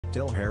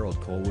TIL Harold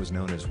Cole was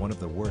known as one of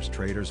the worst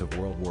traitors of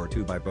World War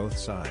II by both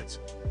sides.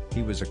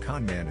 He was a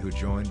conman who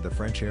joined the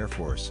French Air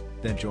Force,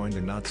 then joined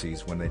the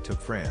Nazis when they took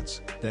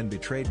France, then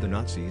betrayed the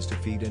Nazis to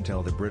feed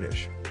intel the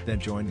British, then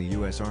joined the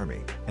US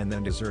Army, and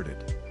then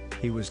deserted.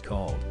 He was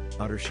called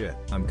utter shit.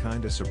 I'm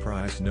kinda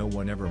surprised no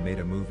one ever made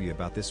a movie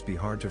about this. Be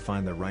hard to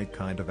find the right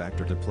kind of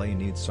actor to play.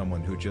 Needs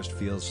someone who just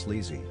feels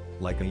sleazy,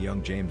 like a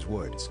young James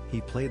Woods.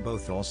 He played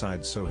both all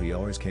sides, so he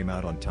always came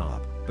out on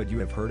top. But you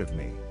have heard of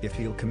me. If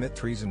he'll commit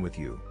treason with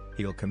you,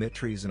 he'll commit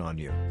treason on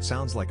you.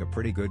 Sounds like a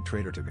pretty good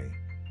traitor to me.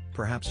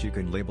 Perhaps you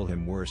can label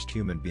him worst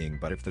human being,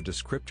 but if the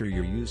descriptor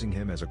you're using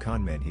him as a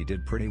conman, he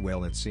did pretty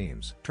well it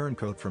seems.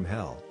 Turncoat from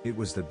hell. It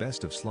was the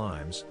best of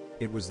slimes,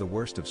 it was the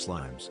worst of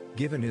slimes.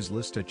 Given his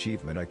list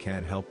achievement, I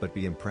can't help but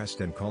be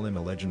impressed and call him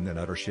a legend. Then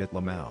utter shit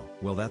Lamau.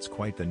 Well, that's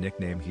quite the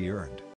nickname he earned.